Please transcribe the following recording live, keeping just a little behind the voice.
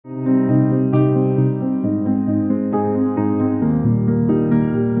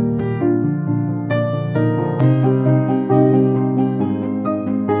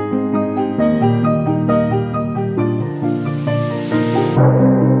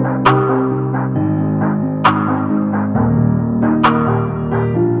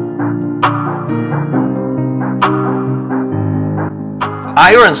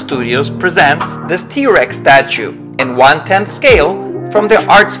Iron Studios presents this T-Rex statue in 1/10 scale from their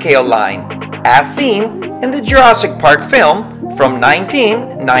art scale line, as seen in the Jurassic Park film from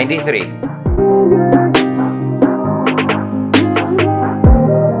 1993.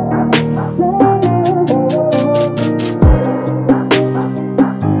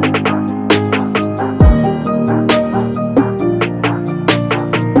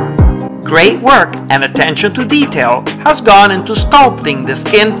 Great work and attention to detail has gone into sculpting the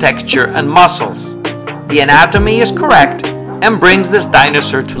skin texture and muscles. The anatomy is correct and brings this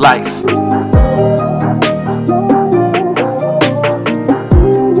dinosaur to life.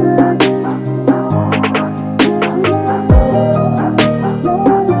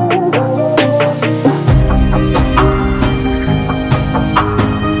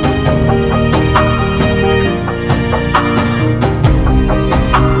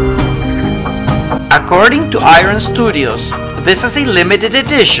 According to Iron Studios, this is a limited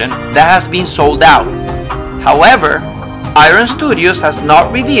edition that has been sold out. However, Iron Studios has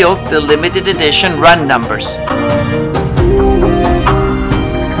not revealed the limited edition run numbers.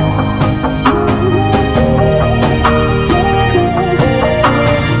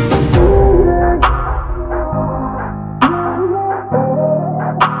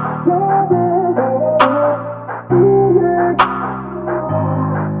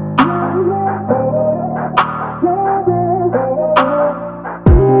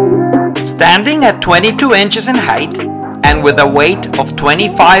 Standing at 22 inches in height and with a weight of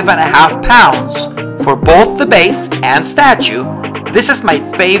 25.5 pounds for both the base and statue, this is my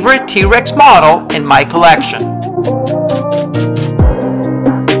favorite T-Rex model in my collection.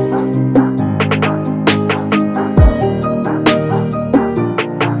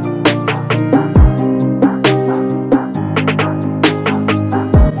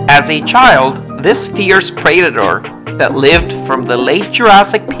 As a child, this fierce predator that lived from the late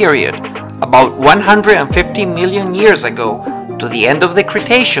Jurassic period, about 150 million years ago, to the end of the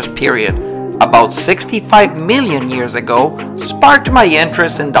Cretaceous period, about 65 million years ago, sparked my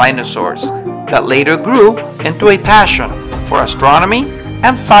interest in dinosaurs that later grew into a passion for astronomy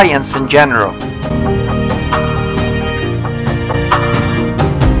and science in general.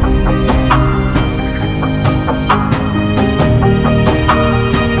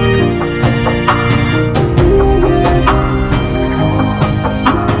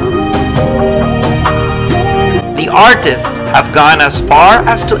 Artists have gone as far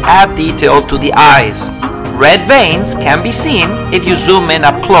as to add detail to the eyes. Red veins can be seen if you zoom in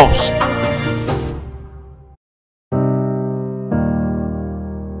up close.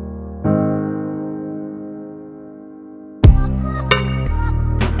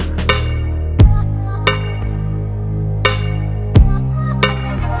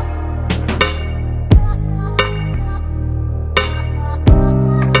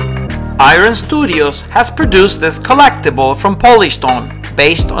 Iron Studios has produced this collectible from Polystone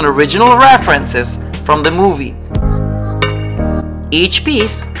based on original references from the movie. Each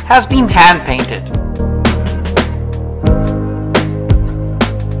piece has been hand-painted.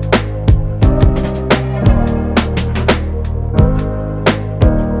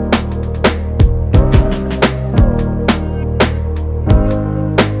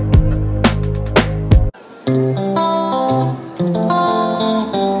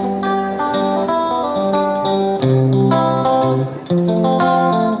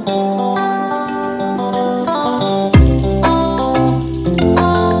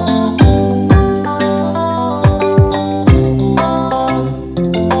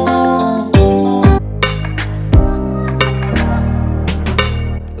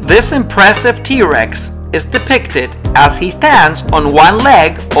 This impressive T-Rex is depicted as he stands on one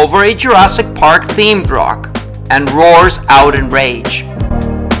leg over a Jurassic Park themed rock and roars out in rage.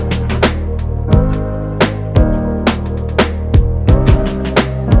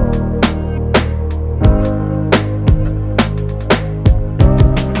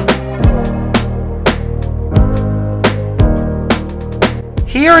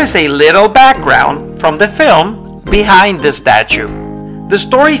 Here is a little background from the film behind the statue. The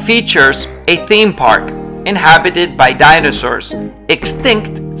story features a theme park inhabited by dinosaurs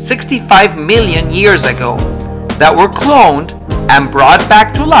extinct 65 million years ago that were cloned and brought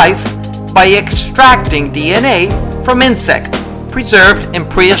back to life by extracting DNA from insects preserved in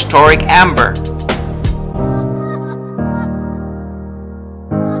prehistoric amber.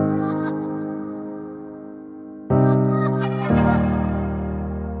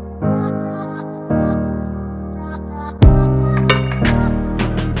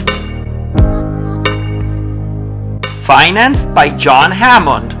 Financed by John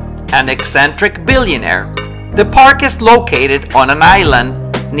Hammond, an eccentric billionaire, The park is located on an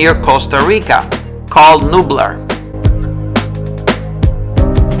island near Costa Rica called Nublar.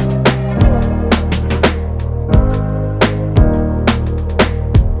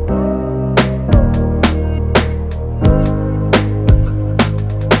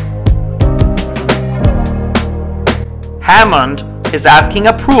 Hammond is asking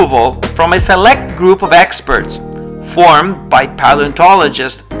approval from a select group of experts formed by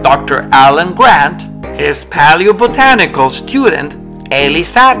paleontologist Dr. Alan Grant, his paleobotanical student Ellie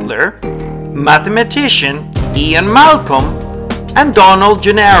Sattler, mathematician Ian Malcolm, and Donald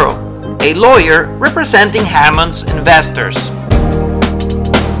Gennaro, a lawyer representing Hammond's investors.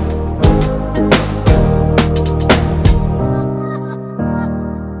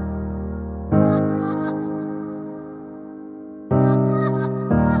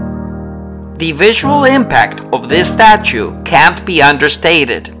 The visual impact of this statue can't be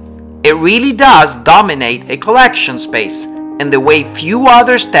understated. It really does dominate a collection space in the way few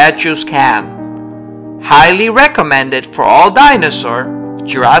other statues can. Highly recommended for all dinosaur,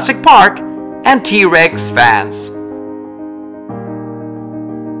 Jurassic Park, and T-Rex fans.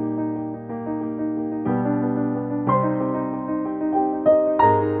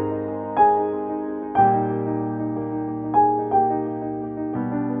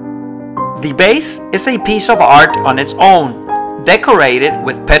 The base is a piece of art on its own, decorated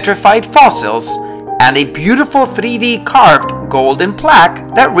with petrified fossils and a beautiful 3D carved golden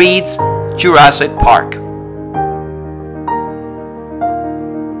plaque that reads Jurassic Park.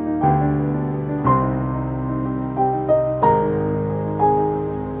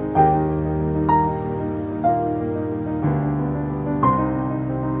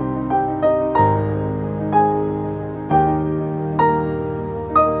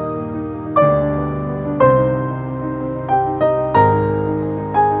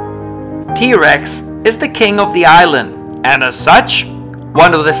 T-Rex is the king of the island, and as such,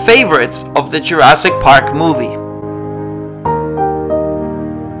 one of the favorites of the Jurassic Park movie.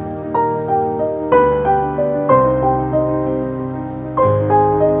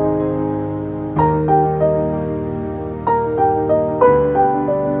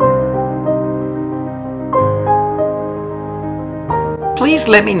 Please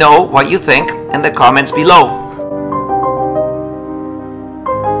let me know what you think in the comments below.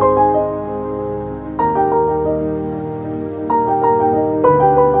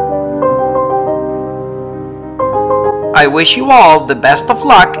 I wish you all the best of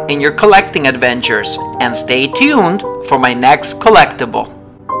luck in your collecting adventures, and stay tuned for my next collectible.